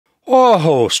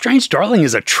Oh, Strange Darling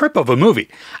is a trip of a movie.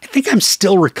 I think I'm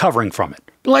still recovering from it.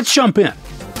 But let's jump in.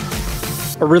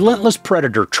 A relentless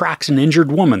predator tracks an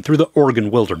injured woman through the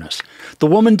Oregon wilderness. The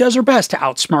woman does her best to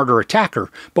outsmart her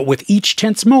attacker, but with each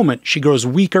tense moment, she grows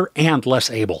weaker and less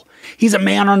able. He's a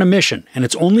man on a mission, and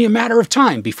it's only a matter of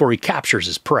time before he captures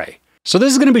his prey. So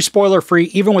this is going to be spoiler-free,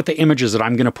 even with the images that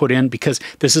I'm going to put in, because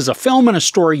this is a film and a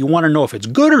story you want to know if it's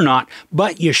good or not,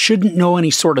 but you shouldn't know any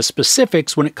sort of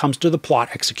specifics when it comes to the plot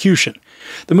execution.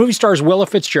 The movie stars Willa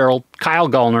Fitzgerald, Kyle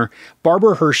Gallner,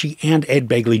 Barbara Hershey, and Ed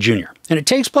Begley Jr. And it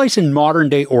takes place in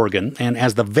modern-day Oregon, and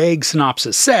as the vague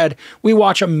synopsis said, we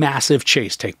watch a massive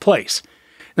chase take place.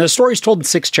 Now, the story is told in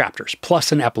 6 chapters,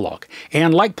 plus an epilogue.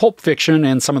 And like Pulp Fiction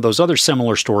and some of those other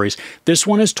similar stories, this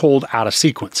one is told out of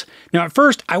sequence. Now, at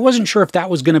first, I wasn't sure if that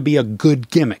was going to be a good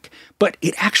gimmick, but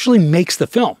it actually makes the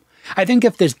film. I think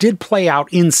if this did play out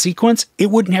in sequence,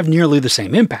 it wouldn't have nearly the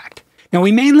same impact. Now,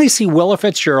 we mainly see Willa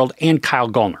Fitzgerald and Kyle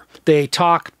Gallner. They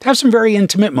talk, have some very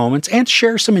intimate moments, and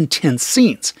share some intense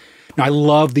scenes. Now, I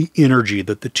love the energy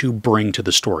that the two bring to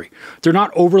the story. They're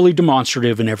not overly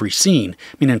demonstrative in every scene.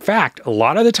 I mean, in fact, a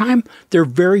lot of the time, they're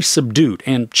very subdued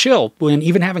and chill when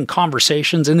even having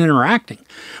conversations and interacting.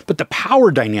 But the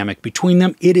power dynamic between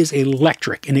them, it is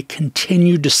electric, and it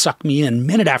continued to suck me in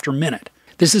minute after minute.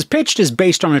 This is pitched as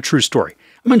based on a true story.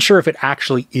 I'm unsure if it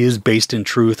actually is based in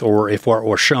truth or if what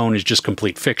was shown is just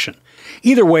complete fiction.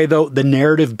 Either way, though, the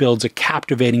narrative builds a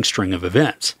captivating string of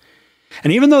events.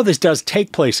 And even though this does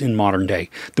take place in modern day,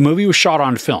 the movie was shot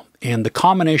on film, and the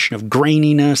combination of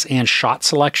graininess and shot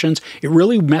selections, it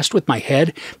really messed with my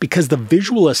head because the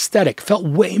visual aesthetic felt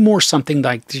way more something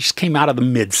like just came out of the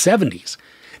mid-70s.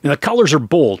 Now, the colors are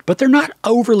bold, but they're not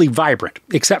overly vibrant,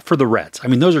 except for the reds. I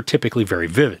mean, those are typically very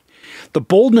vivid. The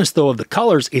boldness, though, of the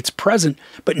colors, it's present,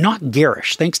 but not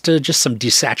garish, thanks to just some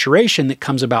desaturation that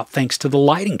comes about thanks to the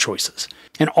lighting choices.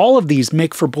 And all of these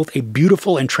make for both a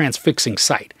beautiful and transfixing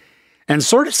sight. And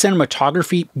sort of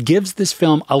cinematography gives this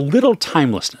film a little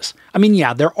timelessness. I mean,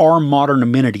 yeah, there are modern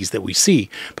amenities that we see,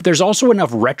 but there's also enough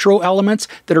retro elements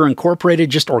that are incorporated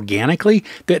just organically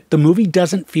that the movie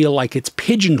doesn't feel like it's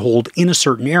pigeonholed in a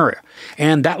certain area.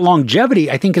 And that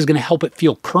longevity, I think, is going to help it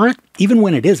feel current, even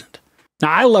when it isn't.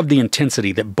 Now, I love the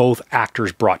intensity that both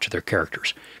actors brought to their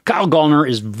characters. Kyle Gallner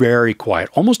is very quiet,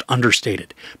 almost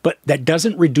understated, but that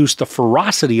doesn't reduce the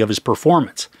ferocity of his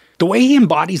performance. The way he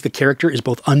embodies the character is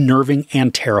both unnerving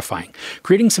and terrifying,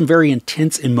 creating some very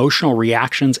intense emotional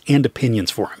reactions and opinions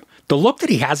for him. The look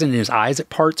that he has in his eyes at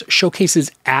parts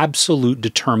showcases absolute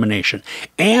determination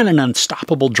and an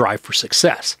unstoppable drive for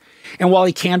success. And while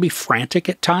he can be frantic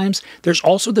at times, there's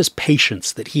also this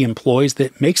patience that he employs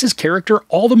that makes his character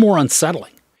all the more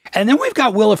unsettling. And then we've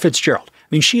got Willa Fitzgerald. I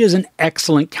mean, she is an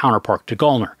excellent counterpart to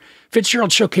Gallner.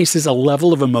 Fitzgerald showcases a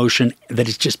level of emotion that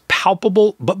is just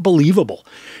palpable but believable.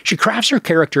 She crafts her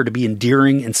character to be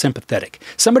endearing and sympathetic,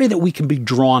 somebody that we can be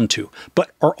drawn to,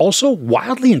 but are also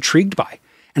wildly intrigued by.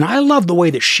 And I love the way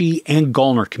that she and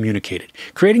Gallner communicated,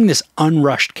 creating this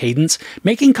unrushed cadence,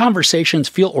 making conversations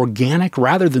feel organic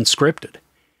rather than scripted.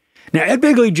 Now, Ed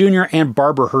Begley Jr. and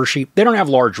Barbara Hershey, they don't have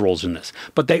large roles in this,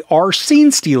 but they are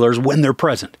scene stealers when they're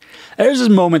present. There's this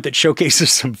moment that showcases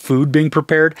some food being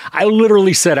prepared. I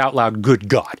literally said out loud, "Good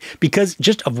God," because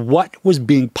just of what was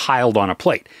being piled on a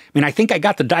plate. I mean, I think I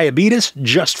got the diabetes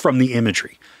just from the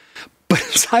imagery. But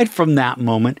aside from that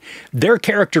moment, their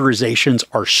characterizations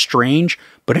are strange,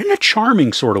 but in a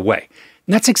charming sort of way.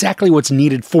 And that's exactly what's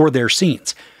needed for their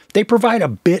scenes. They provide a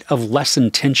bit of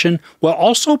lessened tension while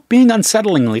also being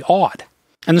unsettlingly odd.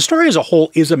 And the story as a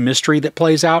whole is a mystery that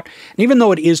plays out, and even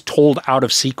though it is told out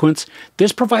of sequence,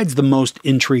 this provides the most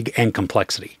intrigue and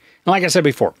complexity. And like I said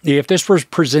before, if this was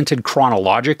presented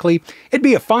chronologically, it'd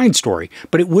be a fine story,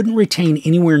 but it wouldn't retain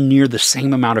anywhere near the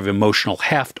same amount of emotional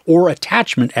heft or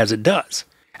attachment as it does.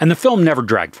 And the film never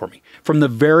dragged for me. From the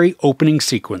very opening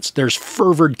sequence, there's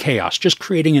fervid chaos, just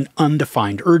creating an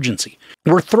undefined urgency.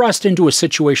 We're thrust into a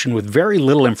situation with very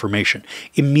little information,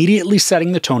 immediately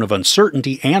setting the tone of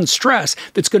uncertainty and stress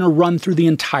that's going to run through the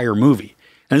entire movie.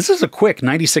 And this is a quick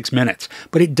 96 minutes,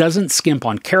 but it doesn't skimp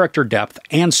on character depth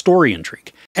and story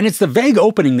intrigue. And it's the vague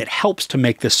opening that helps to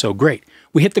make this so great.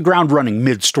 We hit the ground running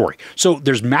mid-story, so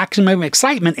there's maximum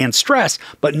excitement and stress,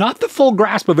 but not the full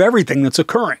grasp of everything that's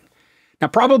occurring. Now,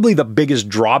 probably the biggest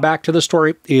drawback to the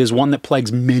story is one that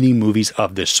plagues many movies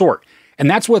of this sort, and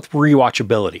that's with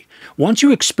rewatchability. Once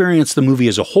you experience the movie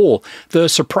as a whole, the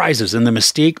surprises and the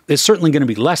mystique is certainly going to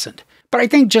be lessened. But I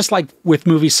think just like with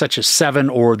movies such as Seven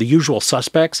or The Usual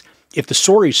Suspects, if the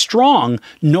story is strong,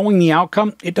 knowing the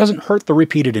outcome, it doesn't hurt the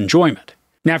repeated enjoyment.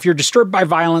 Now, if you're disturbed by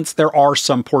violence, there are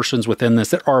some portions within this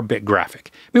that are a bit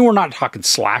graphic. I mean, we're not talking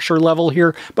slasher level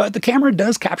here, but the camera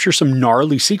does capture some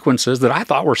gnarly sequences that I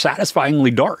thought were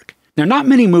satisfyingly dark. Now, not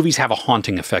many movies have a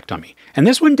haunting effect on me, and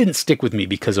this one didn't stick with me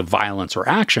because of violence or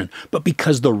action, but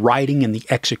because the writing and the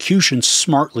execution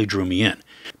smartly drew me in.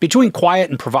 Between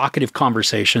quiet and provocative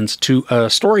conversations to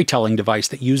a storytelling device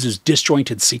that uses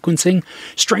disjointed sequencing,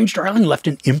 Strange Darling left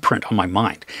an imprint on my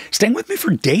mind, staying with me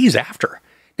for days after.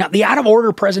 Now, the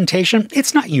out-of-order presentation,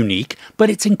 it's not unique, but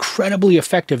it's incredibly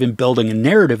effective in building a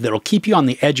narrative that'll keep you on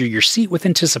the edge of your seat with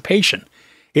anticipation.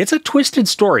 It's a twisted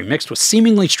story mixed with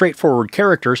seemingly straightforward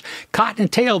characters, caught in a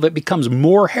tale that becomes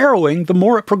more harrowing the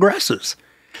more it progresses.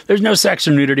 There's no sex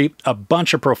or nudity, a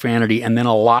bunch of profanity, and then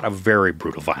a lot of very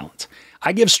brutal violence.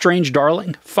 I give Strange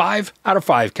Darling 5 out of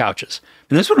 5 couches.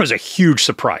 And this one was a huge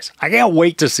surprise. I can't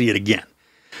wait to see it again.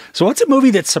 So what's a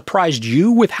movie that surprised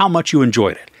you with how much you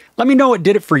enjoyed it? Let me know what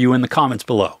did it for you in the comments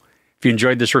below. If you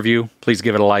enjoyed this review, please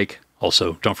give it a like.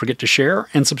 Also, don't forget to share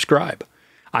and subscribe.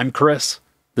 I'm Chris.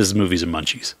 This is Movies and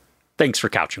Munchies. Thanks for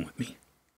couching with me.